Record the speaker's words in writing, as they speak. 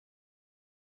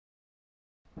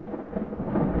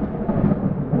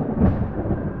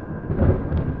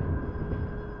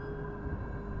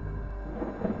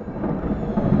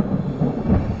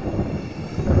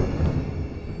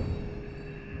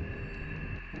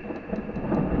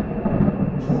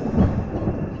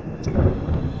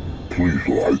Please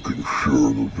like and share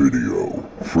the video.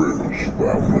 Friends,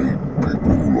 family,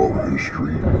 people who love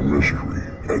history, mystery,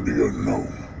 and the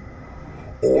unknown.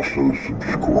 Also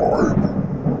subscribe.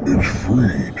 It's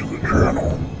free to the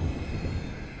channel.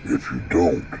 If you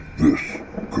don't, this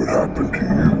could happen to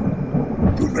you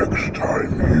the next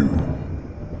time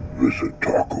you visit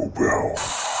Taco Bell.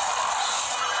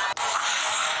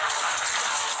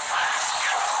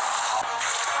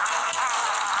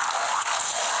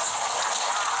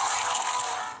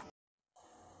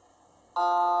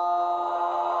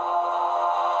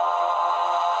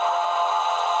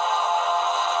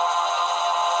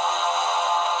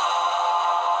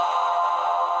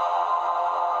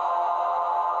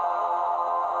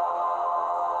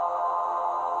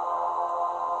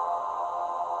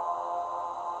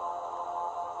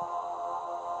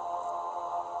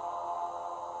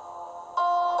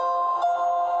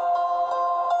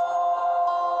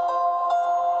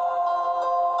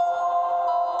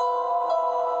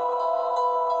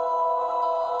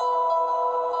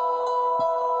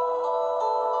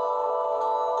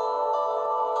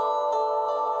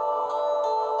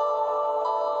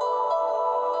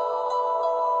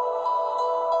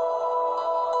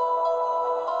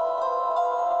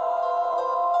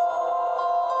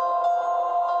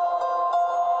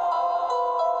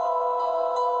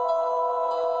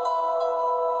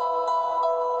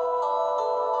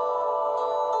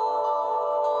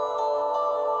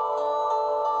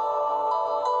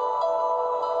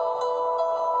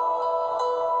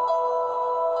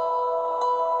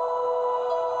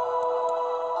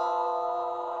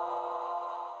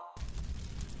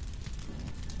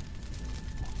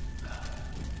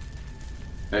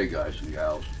 Hey guys and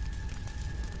gals,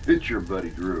 it's your buddy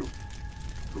Drew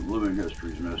from Living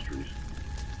Histories Mysteries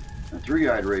and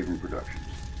Three-Eyed Raven Productions.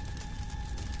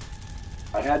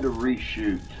 I had to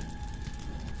reshoot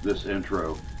this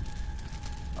intro.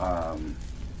 The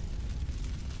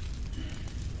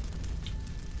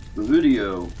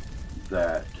video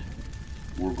that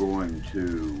we're going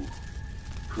to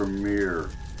premiere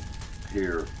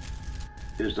here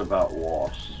is about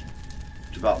loss.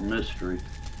 It's about mystery.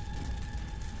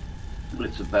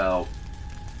 It's about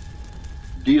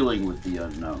dealing with the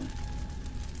unknown.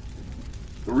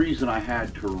 The reason I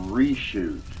had to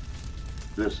reshoot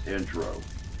this intro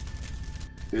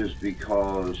is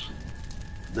because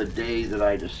the day that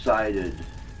I decided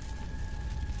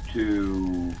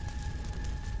to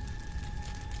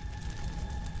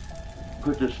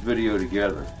put this video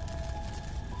together,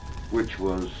 which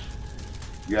was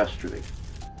yesterday,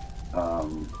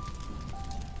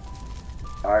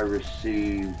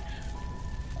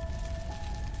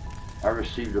 I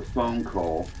received a phone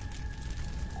call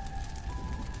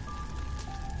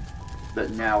that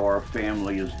now our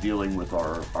family is dealing with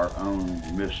our own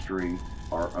mystery,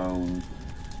 our own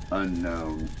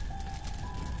unknown.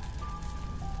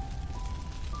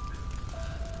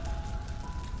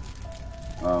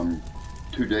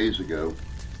 Two days ago,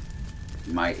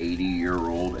 my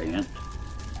 80-year-old aunt,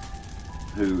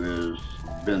 who has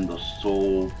been the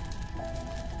sole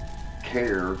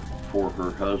care for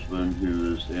her husband,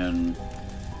 who is in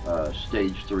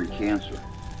stage 3 cancer.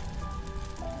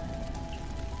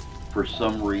 For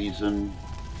some reason,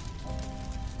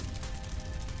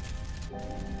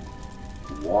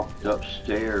 walked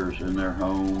upstairs in their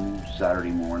home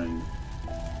Saturday morning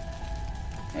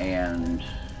and,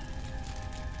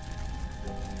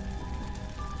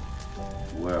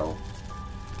 well,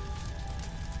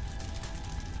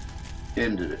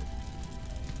 ended it.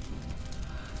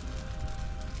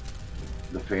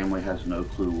 The family has no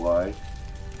clue why.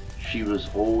 She was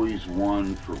always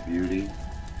one for beauty,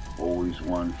 always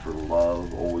one for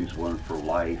love, always one for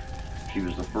life. She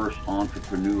was the first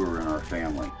entrepreneur in our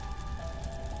family.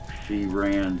 She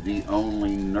ran the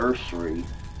only nursery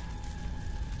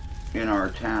in our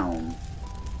town,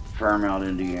 Fairmount,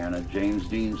 Indiana, James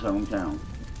Dean's hometown,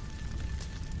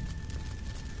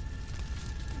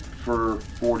 for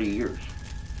 40 years.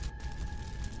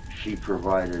 She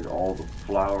provided all the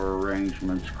flower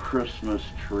arrangements, Christmas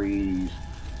trees,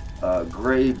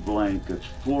 grave blankets,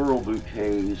 floral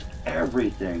bouquets,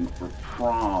 everything for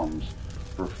proms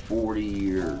for 40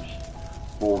 years,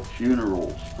 for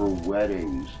funerals, for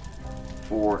weddings,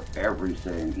 for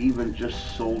everything. Even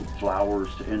just sold flowers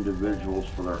to individuals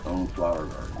for their own flower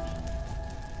gardens.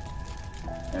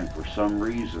 And for some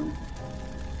reason,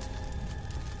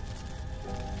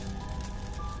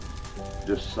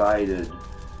 decided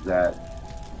that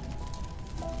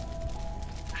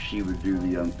she would do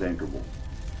the unthinkable.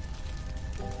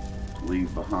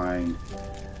 Leave behind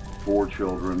 4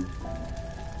 children,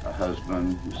 a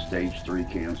husband with stage 3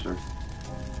 cancer,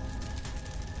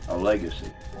 a legacy.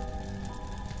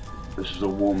 This is a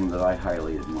woman that I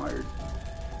highly admired.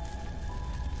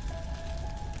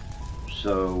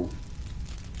 So,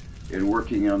 in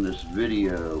working on this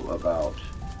video about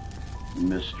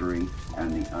mystery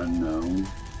and the unknown,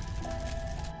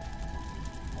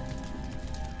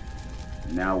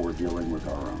 now we're dealing with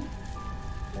our own.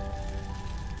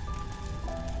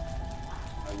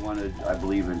 I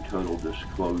believe in total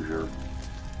disclosure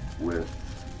with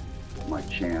my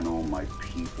channel, my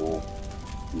people,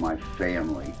 my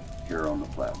family here on the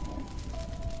platform.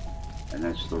 And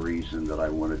that's the reason that I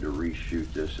wanted to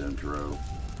reshoot this intro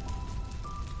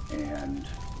and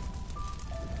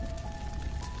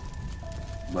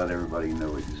let everybody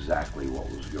know exactly what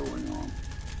was going on.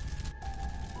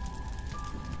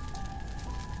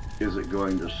 Is it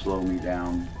going to slow me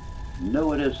down?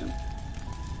 No, it isn't.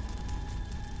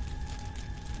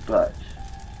 But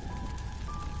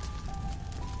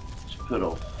it's put a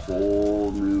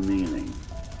whole new meaning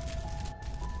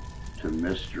to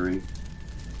mystery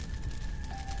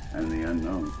and the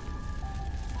unknown.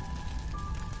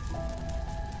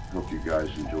 Hope you guys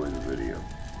enjoy the video.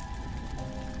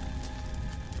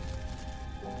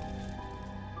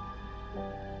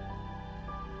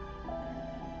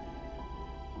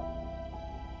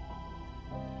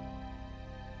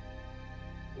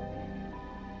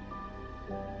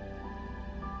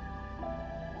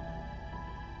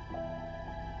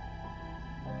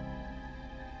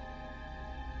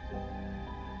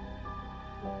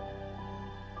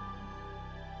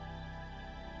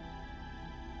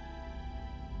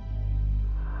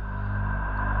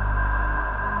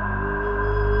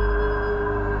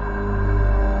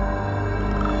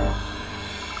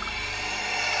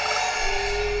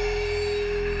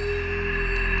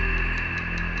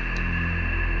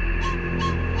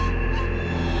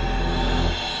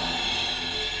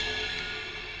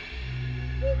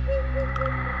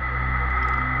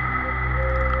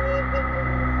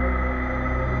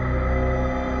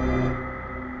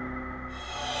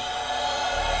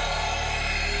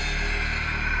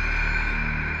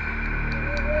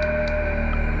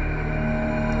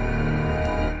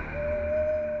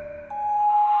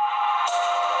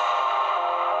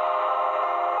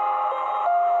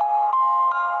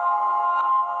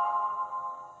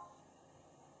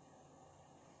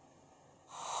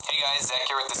 Zach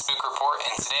here with the Spook Report,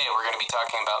 and today we're going to be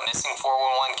talking about missing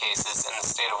 411 cases in the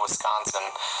state of Wisconsin.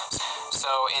 So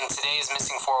in today's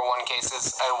missing 411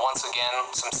 cases, once again,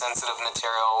 some sensitive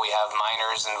material. We have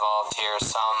minors involved here,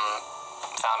 some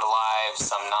found alive,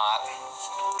 some not.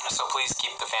 So please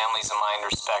keep the families in mind,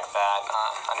 respect that.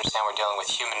 Understand we're dealing with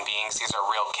human beings. These are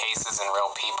real cases and real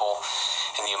people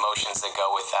and the emotions that go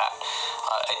with that.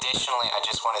 Additionally, I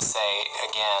just want to say,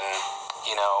 again,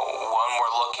 you know, when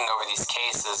we're looking over these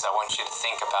cases, I want you to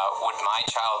think about, would my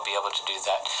child be able to do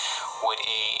that? Would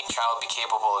a child be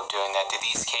capable of doing that? Do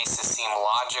these cases seem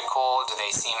logical? Do they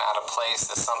seem out of place?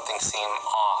 Does something seem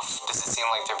off? Does it seem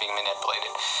like they're being manipulated?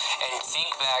 And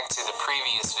think back to the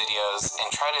previous videos and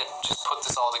try to just put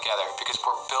this all together, because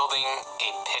we're building a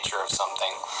picture of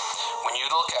something. When you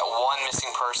look at one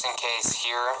missing person case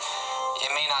here, it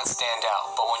may not stand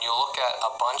out, but when you look at a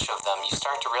bunch of them, you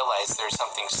start to realize there's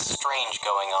something strange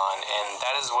going on, and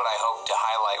that is what I hope to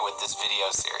highlight with this video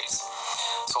series.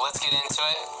 So let's get into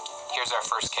it. Here's our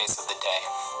first case of the day.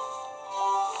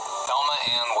 Thelma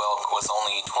Ann Wilk was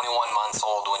only 21 months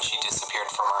old when she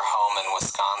disappeared from her home in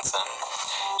Wisconsin.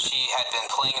 She had been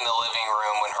playing in the living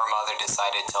room when her mother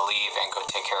decided to leave and go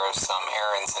take care of some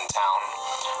errands in town.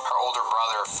 Her older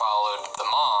brother followed the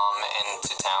mom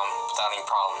into town without any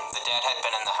problem. The dad had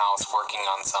been in the house working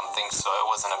on something, so it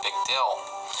wasn't a big deal.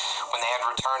 When they had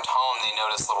returned home, they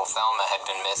noticed little Thelma had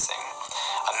been missing.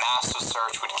 A massive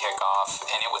search would kick off,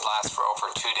 and it would last for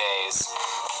over 2 days.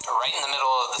 Right in the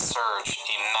middle of the search,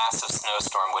 a massive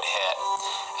snowstorm would hit,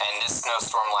 and this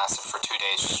snowstorm lasted for 2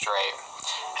 days straight.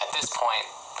 At this point,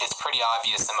 it's pretty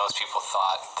obvious that most people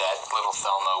thought that little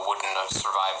Thelma wouldn't have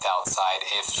survived outside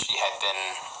if she had been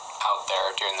out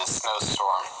there during the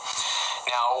snowstorm.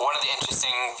 Now, one of the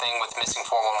interesting things with missing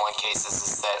 411 cases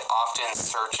is that often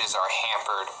searches are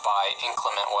hampered by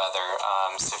inclement weather,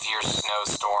 severe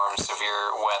snowstorms,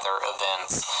 severe weather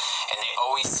events, and they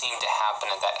always seem to happen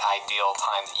at that ideal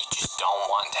time that you just don't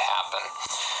want to happen.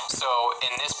 So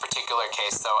in this particular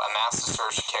case, though, a massive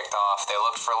search kicked off. They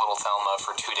looked for little Thelma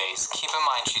for 2 days. Keep in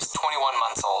mind, she's 21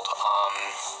 months old,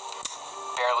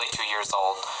 barely 2 years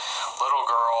old, little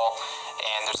girl,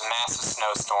 and there's a massive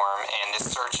snowstorm, and this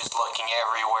search is looking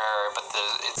everywhere, but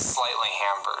it's slightly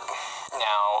hampered.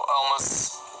 Now,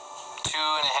 almost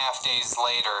 2.5 days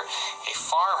later, a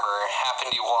farmer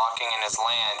happened to be walking in his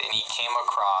land, and he came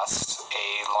across a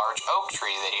large oak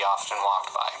tree that he often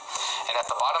walked by. And at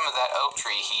the bottom of that oak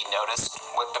tree, he noticed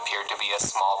what appeared to be a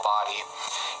small body.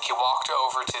 He walked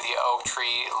over to the oak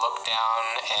tree, looked down,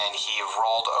 and he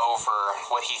rolled over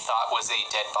what he thought was a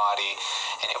dead body,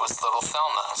 and it was little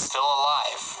Thelma, still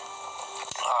alive.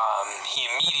 He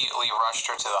immediately rushed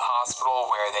her to the hospital,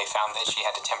 where they found that she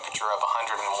had a temperature of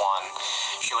 101.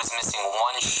 She was missing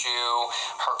one shoe.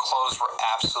 Her clothes were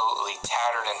absolutely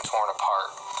tattered and torn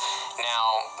apart.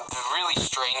 Now, the really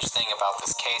strange thing about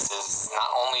this case is not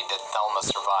only did Thelma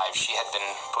survive, she had been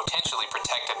potentially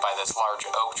protected by this large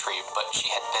oak tree, but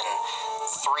she had been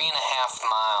 3.5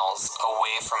 miles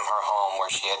away from her home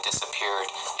where she had disappeared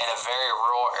in a very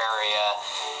rural area,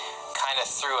 kind of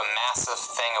through a massive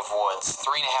thing of woods.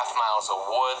 3.5 miles of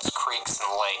woods, creeks,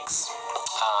 and lakes.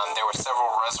 There were several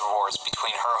reservoirs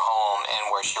between her home and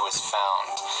where she was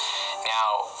found.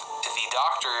 Now, the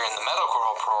doctor in the medical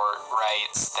report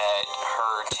writes that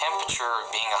her temperature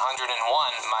being 101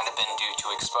 might have been due to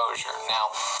exposure. Now,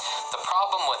 the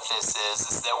problem with this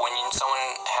is that when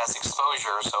someone has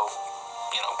exposure, so,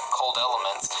 cold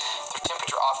elements, their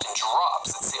temperature often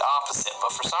drops. It's the opposite.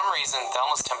 But for some reason,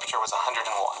 Thelma's temperature was 101.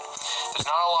 There's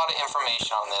not a lot of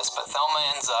information on this, but Thelma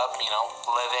ends up,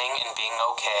 living and being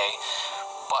okay.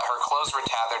 But her clothes were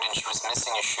tattered and she was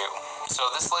missing a shoe. So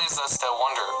this leads us to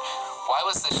wonder, why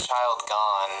was this child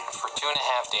gone for 2.5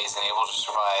 days and able to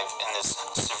survive in this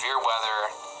severe weather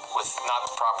with not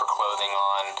the proper clothing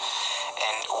on?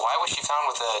 And why was she found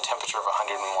with a temperature of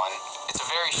 101? It's a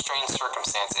very strange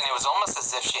circumstance, and it was almost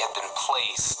as if she had been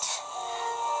placed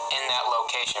in that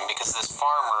location, because this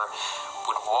farmer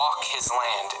would walk his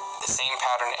land the same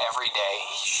pattern every day.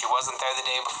 She wasn't there the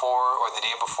day before or the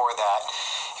day before that.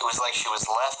 It was like she was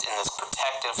left in this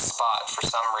protective spot for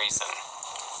some reason.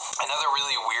 Another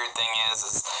really weird thing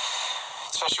is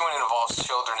especially when it involves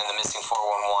children in the missing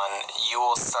 411, you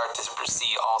will start to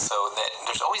see also that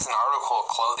there's always an article of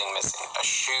clothing missing, a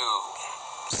shoe,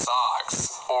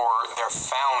 socks, or they're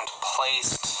found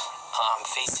placed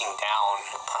facing down.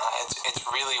 It's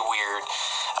really weird.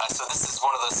 So this is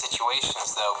one of those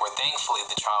situations, though, where thankfully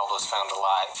the child was found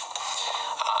alive.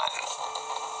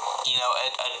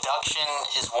 Abduction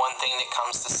is one thing that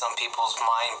comes to some people's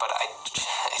mind, but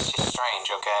it's just strange,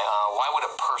 okay? Why would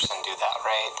a person do that,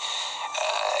 right?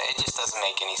 It just doesn't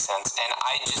make any sense. And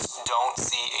I just don't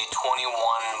see a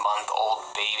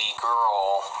 21-month-old baby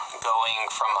girl going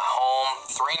from home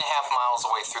 3.5 miles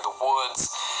away through the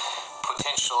woods,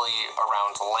 potentially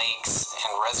around lakes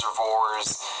and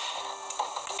reservoirs,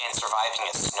 and surviving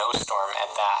a snowstorm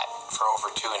at that for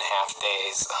over 2.5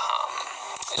 days.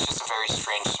 It's just a very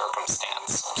strange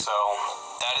circumstance. So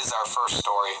that is our first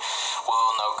story.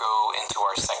 We'll now go into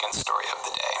our second story of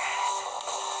the day.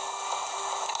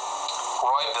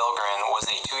 Roy Bilgren was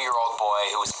a 2-year-old boy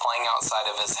who was playing outside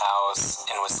of his house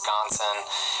in Wisconsin.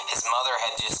 His mother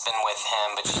had just been with him,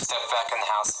 but she stepped back in the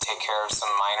house to take care of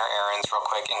some minor errands real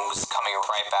quick and was coming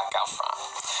right back out front.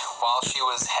 While she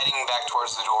was heading back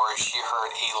towards the door, she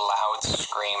heard a loud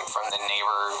scream from the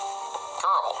neighbor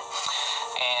girl.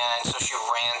 And so she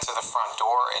ran to the front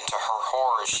door, and to her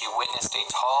horror, she witnessed a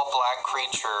tall black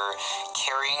creature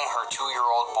carrying her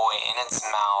 2-year-old boy in its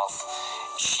mouth.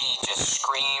 She just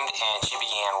screamed, and she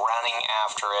began running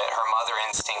after it. Her mother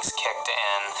instincts kicked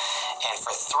in, and for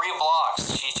 3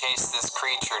 blocks, she chased this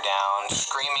creature down,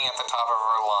 screaming at the top of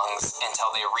her lungs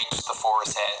until they reached the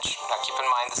forest edge. Now, keep in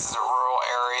mind, this is a rural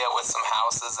area with some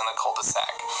houses and a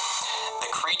cul-de-sac.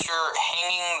 The creature,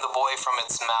 hanging the boy from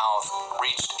its mouth,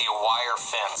 reached a wire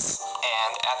fence,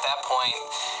 and at that point,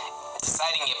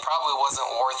 deciding it probably wasn't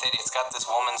worth it, it's got this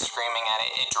woman screaming at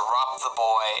it, it dropped the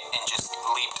boy and just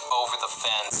leaped over the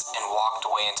fence and walked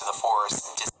away into the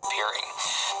forest, disappearing.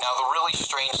 Now, the really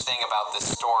strange thing about this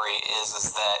story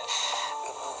is that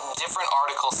different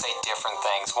articles say different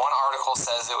things. One article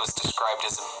says it was described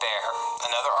as a bear.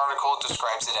 Another article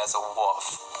describes it as a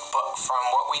wolf. But from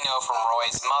what we know from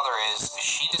Roy's mother is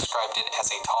she described it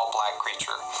as a tall black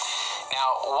creature.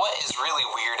 Now, what is really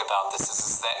weird about this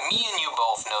is that me and you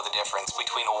both know the difference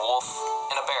between a wolf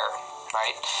and a bear,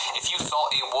 right? If you saw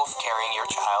a wolf carrying your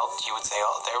child, you would say,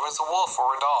 oh, there was a wolf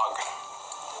or a dog.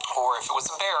 Or if it was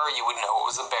a bear, you would know it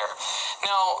was a bear.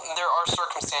 Now, there are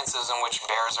circumstances in which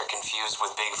bears are confused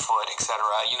with Bigfoot, etc.,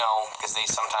 because they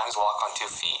sometimes walk on 2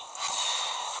 feet.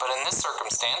 But in this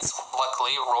circumstance,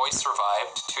 luckily, Roy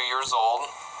survived, 2 years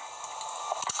old.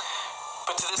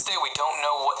 But to this day, we don't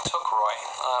know what took Roy,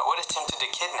 what attempted to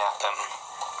kidnap him,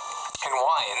 and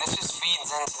why. And this just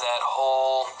feeds into that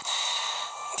whole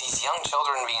these young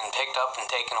children being picked up and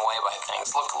taken away by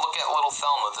things. Look at little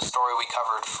Thelma, the story we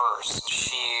covered first.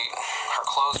 Her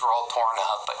clothes were all torn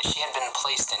up, but she had been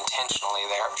placed intentionally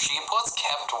there. She was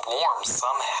kept warm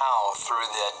somehow through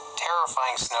the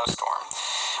terrifying snowstorm.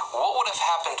 What would have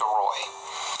happened to Roy?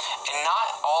 In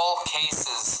not all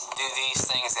cases do these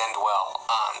things end well.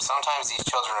 Sometimes these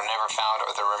children are never found,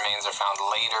 or their remains are found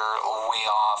later, way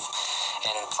off,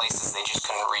 in places they just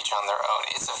couldn't reach on their own.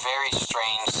 It's a very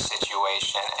strange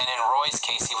situation. And in Roy's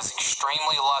case, he was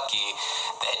extremely lucky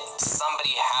that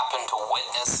somebody happened to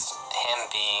witness him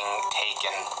being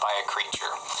taken by a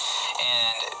creature.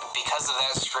 And because of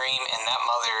that scream and that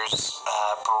mother's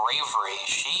bravery,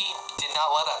 she did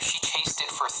not let up. She chased it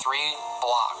for 3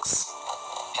 blocks.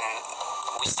 And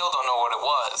we still don't know what it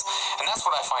was. And that's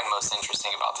what I find most interesting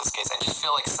about this case. I just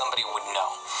feel like somebody would know.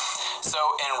 So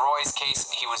in Roy's case,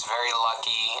 he was very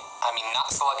lucky. I mean, not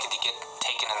so lucky to get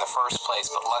taken in the first place,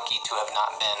 but lucky to have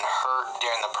not been hurt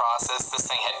during the process. This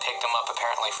thing had picked him up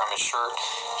apparently from his shirt.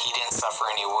 He didn't suffer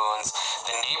any wounds.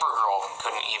 The neighbor girl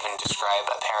couldn't even describe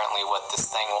apparently what this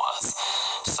thing was.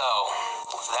 So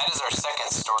that is our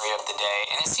second story of the day.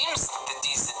 And it seems that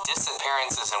these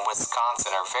disappearances in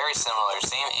Wisconsin are very similar.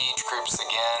 Same age groups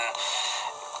again.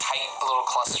 Tight little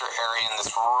cluster area in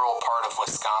this rural part of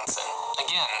Wisconsin.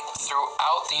 Again,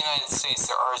 throughout the United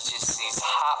States, there are just these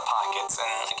hot pockets,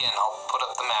 and again, I'll put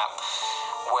up the map,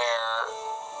 where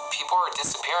people are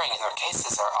disappearing and their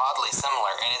cases are oddly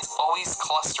similar, and it's always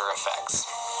cluster effects.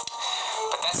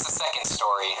 But that's the second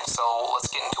story, so let's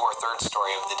get into our third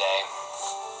story of the day.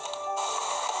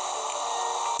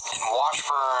 In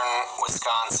Washburn,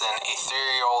 Wisconsin, a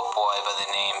 3-year-old boy by the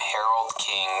name Harold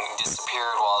King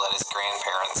disappeared while at his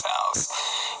grandparents' house.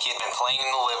 He had been playing in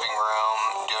the living room,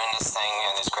 doing this thing,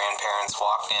 and his grandparents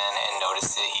walked in and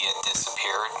noticed that he had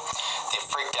disappeared. They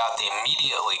freaked out. They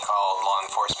immediately called law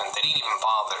enforcement. They didn't even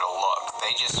bother to look.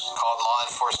 They just called law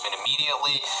enforcement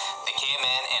immediately. They came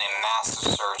in and a massive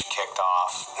search kicked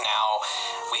off. Now,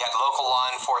 we had local law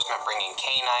enforcement bringing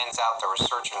canines out. There were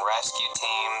search and rescue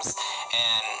teams,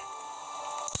 and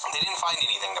they didn't find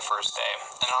anything the first day.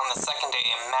 And on the second day,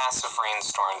 a massive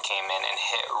rainstorm came in and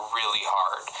hit really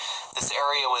hard. This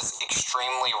area was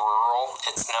extremely rural.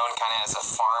 It's known kind of as a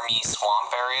farmy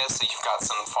swamp area. So you've got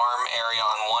some farm area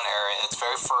on one area that's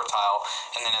very fertile.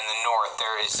 And then in the north,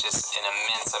 there is just an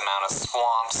immense amount of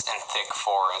swamps and thick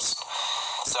forest.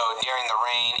 So during the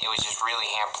rain, it was just really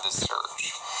hampered the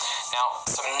search. Now,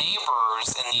 some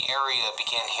neighbors in the area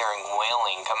began hearing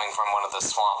wailing coming from one of the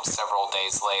swamps several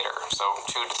days later, so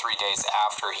 2 to 3 days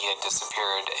after he had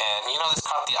disappeared, and this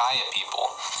caught the eye of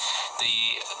people.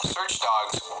 The search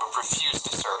dogs refused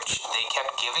to search. They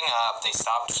kept giving up. They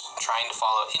stopped trying to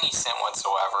follow any scent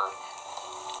whatsoever.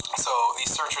 So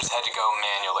these searchers had to go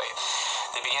manually.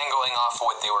 They began going off of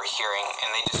what they were hearing,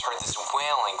 and they just heard this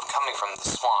wailing coming from the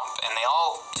swamp, and they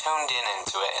all tuned in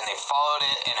into it, and they followed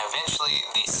it, and eventually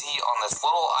they see on this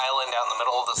little island out in the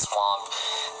middle of the swamp,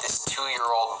 this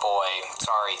 3-year-old boy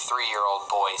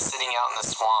sitting out in the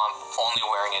swamp, only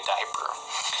wearing a diaper.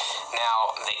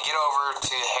 Now, they get over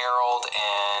to Harold,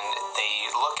 and they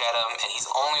look at him, and he's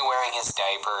only wearing his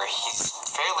diaper. He's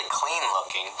fairly clean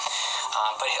looking,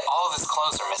 but all of his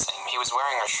clothes are missing. He was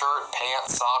wearing a shirt,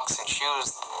 pants, socks, and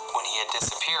shoes when he had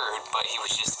disappeared, but he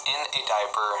was just in a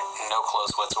diaper, no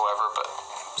clothes whatsoever, but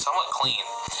somewhat clean,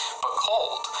 but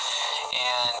cold.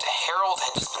 And Harold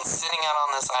had just been sitting out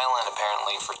on this island,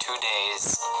 apparently, for 2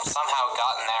 days, somehow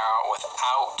gotten there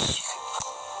without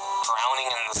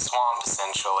drowning in the swamp,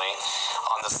 essentially,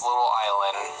 on this little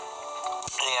island.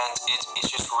 And it's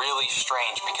just really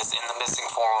strange because in the Missing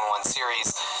 411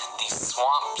 series, these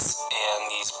swamps and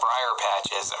these briar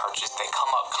patches they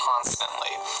come up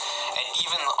constantly. And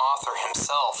even the author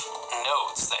himself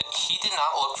notes that he did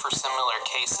not look for similar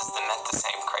cases that met the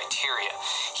same criteria.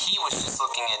 He was just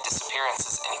looking at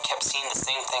disappearances and he kept seeing the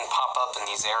same thing pop up in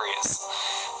these areas.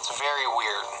 It's very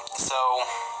weird. So,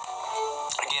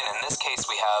 again, in this case,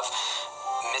 we have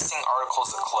missing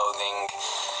articles of clothing,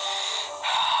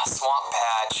 swamp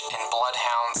patch, and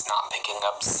bloodhounds not picking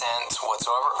up scent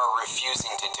whatsoever or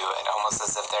refusing to do it, almost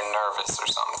as if they're nervous or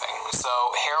something. So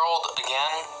Harold,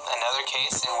 again, another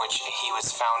case in which he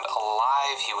was found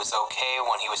alive. He was okay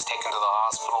when he was taken to the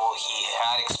hospital. He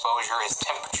had exposure. His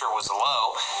temperature was low,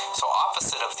 so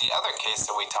opposite of the other case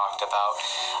that we talked about.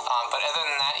 But other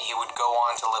than that, he would go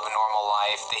on to live a normal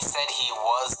life. They said he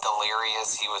was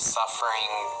delirious. He was suffering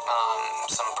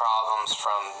some problems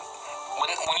from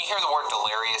when you hear the word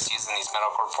delirious used in these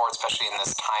medical reports, especially in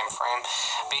this time frame,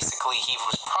 basically he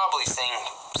was probably saying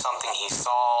something he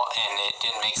saw and it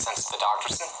didn't make sense to the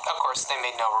doctors. And of course, they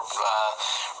made no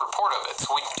report of it,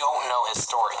 so we don't know his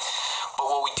story. But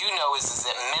what we do know is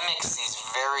it mimics these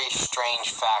very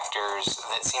strange factors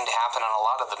that seem to happen in a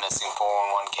lot of the missing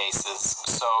 411 cases.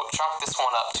 So chalk this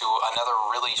one up to another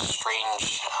really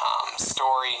strange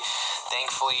story.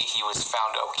 Thankfully, he was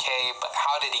found okay, but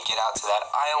how did he get out to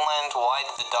that island? Why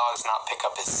did the dogs not pick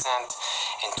up his scent?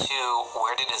 And two,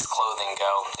 where did his clothing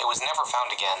go? It was never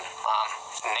found again.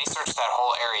 And they searched that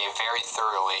whole area very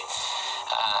thoroughly.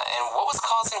 And what was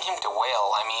causing him to wail?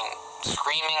 I mean,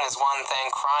 screaming is one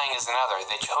thing, crying is another.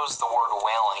 They chose the word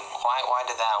wailing. Why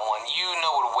did that one? You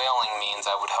know what wailing means,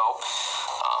 I would hope.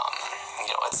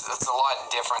 It's a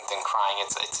lot different than crying.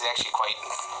 It's actually quite...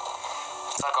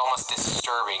 It's like almost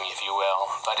disturbing, if you will.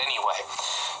 But anyway,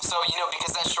 so,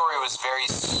 because that story was very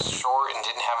short and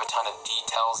didn't have a ton of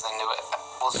details into it,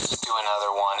 we'll just do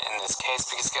another one in this case,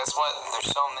 because guess what?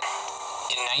 There's so many.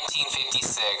 In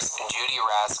 1956, Judy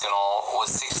Raskinel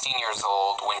was 16 years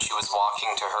old when she was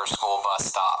walking to her school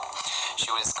bus stop.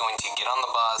 She was going to get on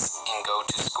the bus and go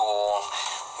to school.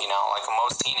 Like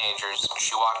most teenagers,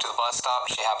 she walked to the bus stop.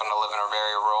 She happened to live in a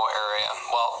very rural area.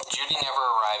 Well, Judy never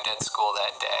arrived at school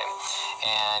that day,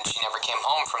 and she never came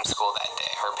home from school that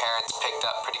day. Her parents picked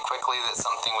up pretty quickly that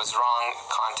something was wrong,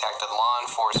 contacted law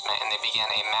enforcement, and they began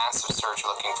a massive search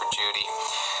looking for Judy.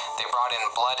 They brought in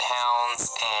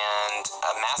bloodhounds, and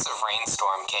a massive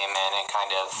rainstorm came in and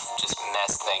kind of just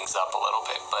messed things up a little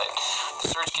bit. But the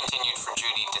search continued for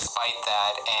Judy despite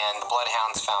that, and the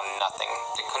bloodhounds found nothing.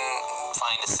 They couldn't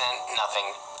find a scent, nothing.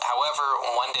 However,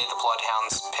 one day the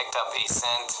bloodhounds picked up a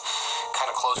scent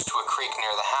kind of close to a creek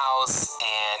near the house,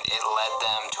 and it led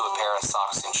them to a pair of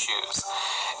socks and shoes.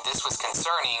 This was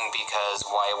concerning because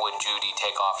why would Judy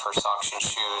take off her socks and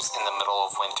shoes in the middle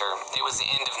of winter? It was the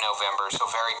end of November, so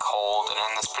very cold, and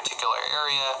in this particular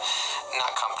area,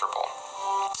 not comfortable.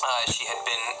 She had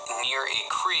been near a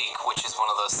creek, which is one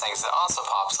of those things that also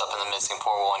pops up in the missing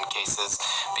 411 cases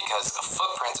because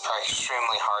footprints are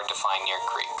extremely hard to find near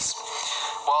creeks.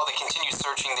 Well, they continued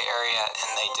searching the area and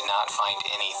they did not find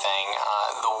anything.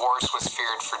 The worst was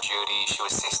feared for Judy. She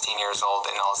was 16 years old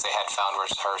and all they had found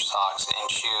was her socks and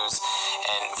shoes,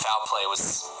 and foul play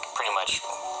was pretty much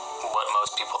what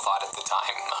most people thought at the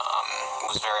time. It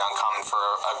was very uncommon for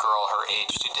a girl her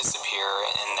age to disappear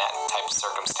in that type of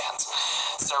circumstance.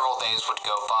 Several days would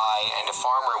go by, and a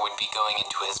farmer would be going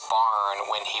into his barn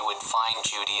when he would find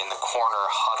Judy in the corner,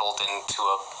 huddled into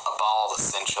a ball,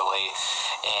 essentially,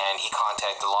 and he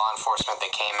contacted law enforcement.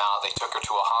 They came out, they took her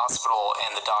to a hospital,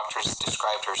 and the doctors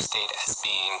described her state as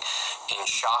being in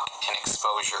shock and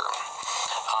exposure.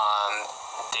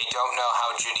 They don't know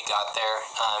how Judy got there.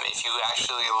 If you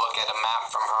actually look at a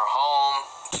map from her home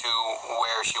to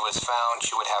where she was found,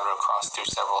 she would have to cross through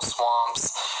several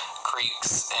swamps,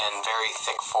 creeks, and very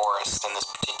thick forest in this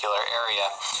particular area.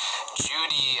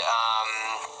 Judy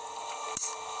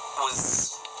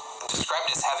was described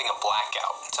as having a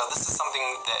blackout. So this is something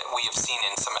that we have seen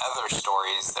in some other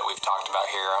stories that we've talked about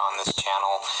here on this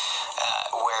channel,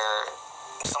 where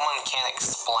someone can't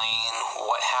explain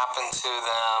what happened to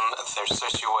them, their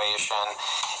situation.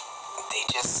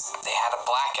 They had a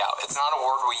blackout. It's not a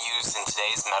word we use in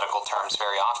today's medical terms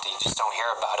very often. You just don't hear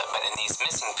about it. But in these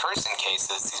missing person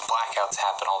cases, these blackouts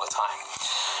happen all the time.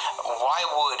 Why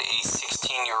would a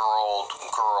 16-year-old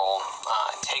girl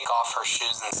take off her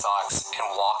shoes and socks and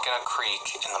walk in a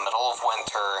creek in the middle of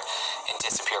winter and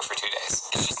disappear for 2 days?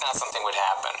 It's just not something that would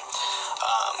happen.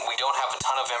 We don't have a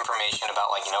ton of information about,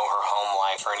 her home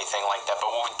life or anything like that, but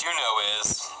what we do know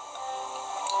is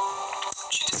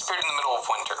she disappeared in the middle of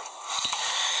winter.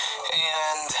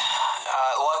 And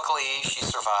luckily she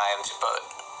survived, but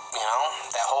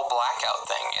that whole blackout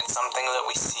thing, it's something that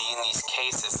we see in these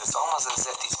cases. It's almost as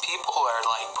if these people are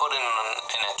put in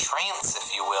a trance,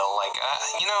 if you will.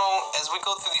 As we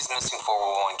go through these missing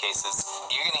 411 cases,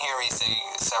 you're going to hear me say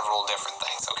several different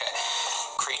things, okay?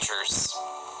 Creatures,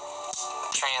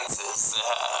 trances,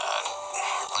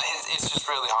 it's just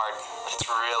really hard. It's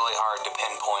really hard to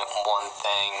pinpoint one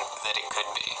thing that it could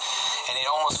be. And it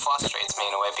almost frustrates me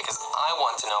in a way because I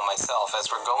want to know myself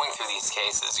as we're going through these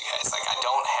cases, you guys. I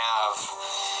don't have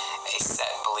a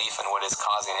set belief in what is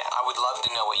causing it. I would love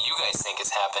to know what you guys think is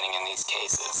happening in these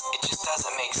cases. It just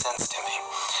doesn't make sense to me.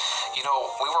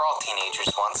 We were all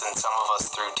teenagers once, and some of us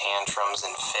threw tantrums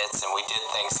and fits, and we did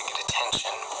things to get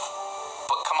attention.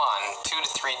 But come on, 2 to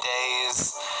 3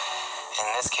 days, In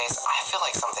this case, I feel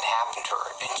like something happened to her.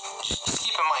 And just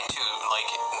keep in mind, too, like,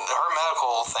 her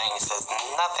medical thing says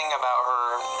nothing about her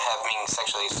being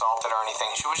sexually assaulted or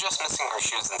anything. She was just missing her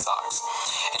shoes and socks.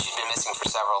 And she'd been missing for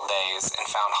several days and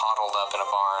found huddled up in a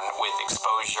barn with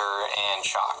exposure and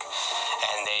shock.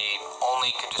 And they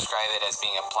only could describe it as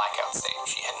being a blackout state.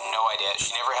 She had no idea.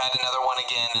 She never had another one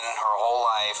again in her whole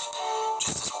life.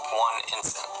 Just this one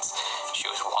instance. She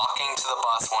was walking to the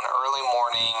bus one early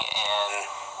morning and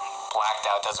blacked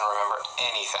out, doesn't remember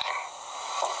anything.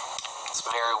 It's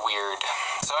very weird.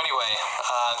 So anyway,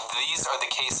 these are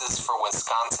the cases for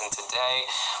Wisconsin today.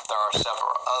 There are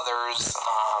several others.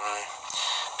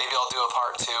 Maybe I'll do a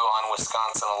part 2 on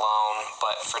Wisconsin alone,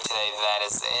 but for today, that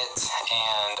is it.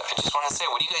 And I just want to say,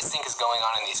 what do you guys think is going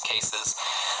on in these cases?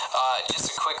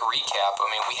 Just a quick recap. I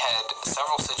mean, we had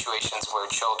several situations where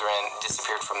children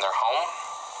disappeared from their home,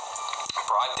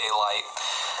 broad daylight,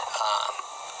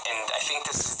 and I think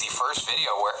this is the first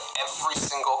video where every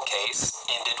single case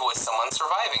ended with someone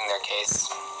surviving their case.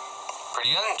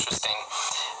 Pretty interesting,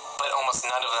 but almost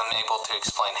none of them able to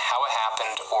explain how it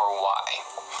happened or why.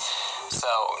 So,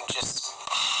 just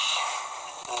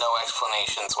no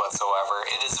explanations whatsoever.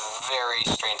 It is a very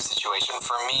strange situation.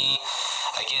 For me,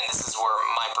 again, this is where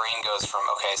my brain goes from,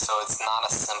 okay, so it's not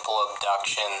a simple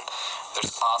abduction.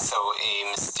 There's also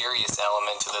a mysterious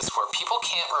element to this where people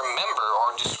can't remember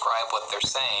or describe what they're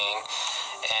saying.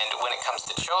 And when it comes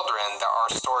to children, there are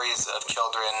stories of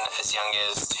children as young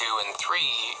as 2 and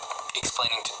 3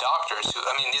 explaining to doctors who,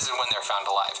 I mean, these are when they're found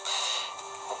alive.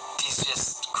 These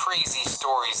just crazy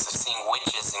stories of seeing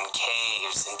witches in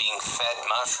caves and being fed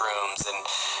mushrooms and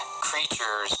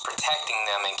creatures protecting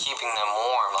them and keeping them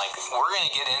warm. Like, we're going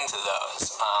to get into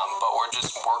those, but we're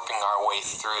just working our way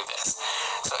through this.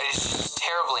 So it's just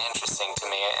terribly interesting to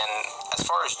me. And as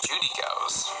far as Judy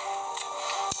goes,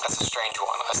 that's a strange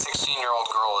one. A 16-year-old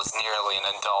girl is nearly an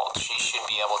adult. She should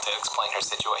be able to explain her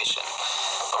situation,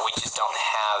 but we just don't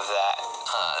have that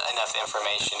enough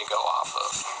information to go off of.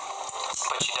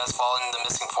 But she does fall into the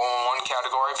missing 411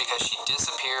 category because she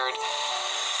disappeared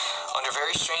under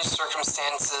very strange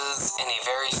circumstances in a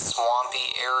very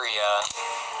swampy area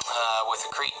with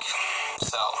a creek.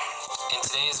 So, in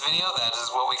today's video, that is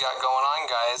what we got going on,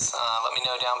 guys. Let me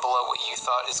know down below what you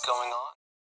thought is going on.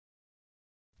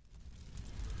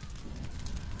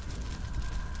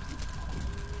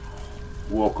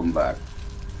 Welcome back.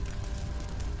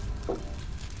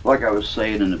 Like I was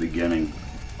saying in the beginning,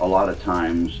 a lot of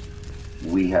times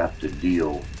we have to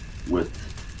deal with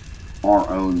our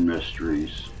own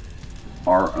mysteries,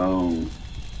 our own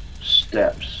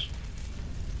steps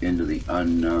into the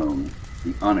unknown,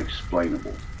 the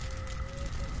unexplainable.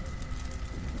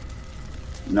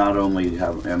 Not only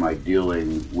am I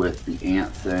dealing with the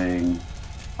ant thing,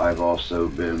 I've also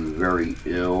been very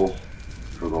ill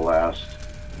for the last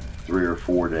 3 or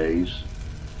 4 days.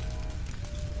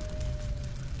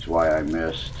 That's why I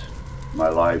missed my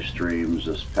live streams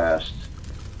this past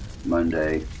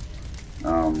Monday,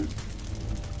 and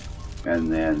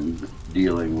then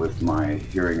dealing with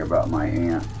hearing about my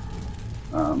aunt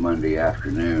Monday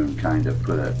afternoon kind of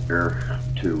put an ear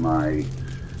to my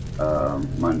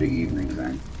Monday evening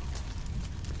thing.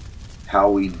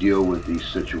 How we deal with these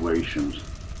situations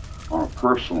on a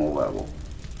personal level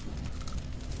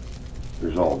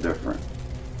is all different.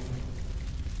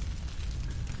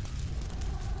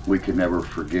 We can never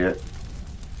forget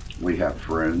we have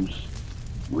friends,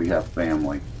 we have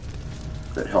family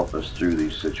that help us through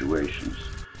these situations.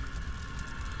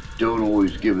 Don't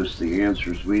always give us the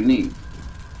answers we need,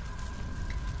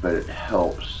 but it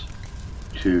helps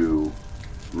to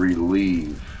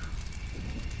relieve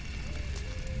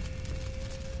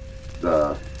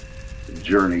the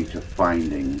journey to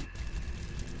finding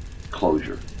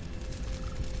closure.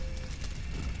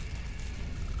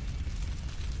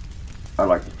 I'd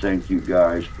like to thank you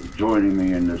guys for joining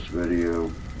me in this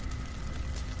video.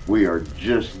 We are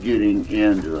just getting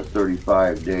into the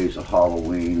 35 days of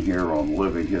Halloween here on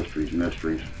Living History's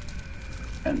Mysteries,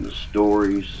 and the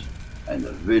stories and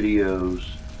the videos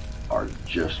are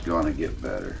just going to get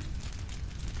better.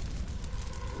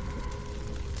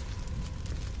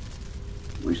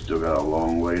 We still got a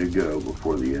long way to go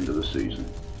before the end of the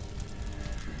season.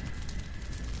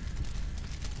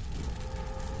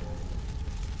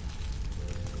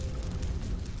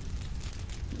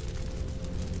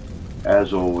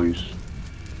 As always,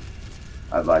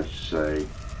 I'd like to say,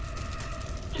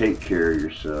 take care of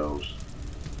yourselves,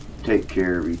 take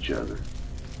care of each other.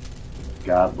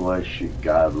 God bless you,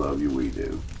 God love you, we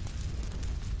do.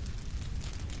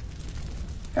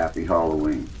 Happy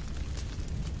Halloween.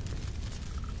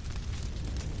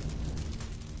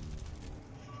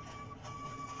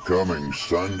 coming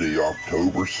Sunday,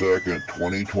 October 2nd,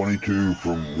 2022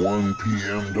 from 1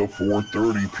 p.m. to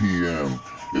 4:30 p.m.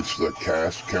 It's the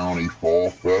Cass County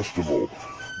Fall Festival,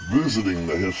 visiting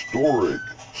the historic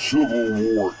Civil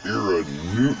War era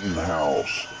Newton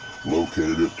House,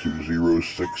 located at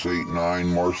 20689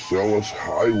 Marcellus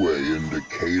Highway in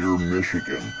Decatur,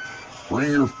 Michigan.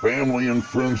 Bring your family and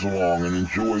friends along and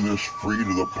enjoy this free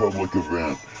to the public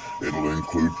event. It'll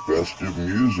include festive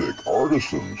music,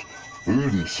 artisans,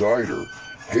 food and cider,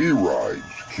 hay rides,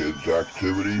 kids'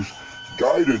 activities,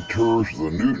 guided tours to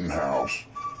the Newton House.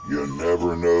 You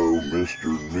never know,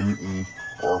 Mr. Newton,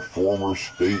 our former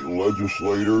state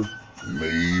legislator,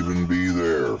 may even be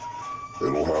there.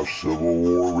 It'll have Civil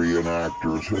War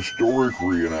reenactors, historic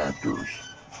reenactors,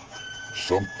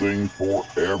 something for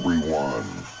everyone.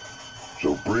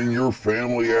 So bring your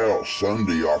family out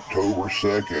Sunday, October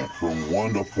 2nd from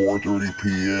 1 to 4:30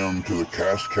 p.m. to the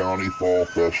Cass County Fall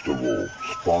Festival,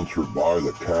 sponsored by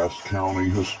the Cass County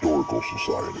Historical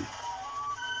Society.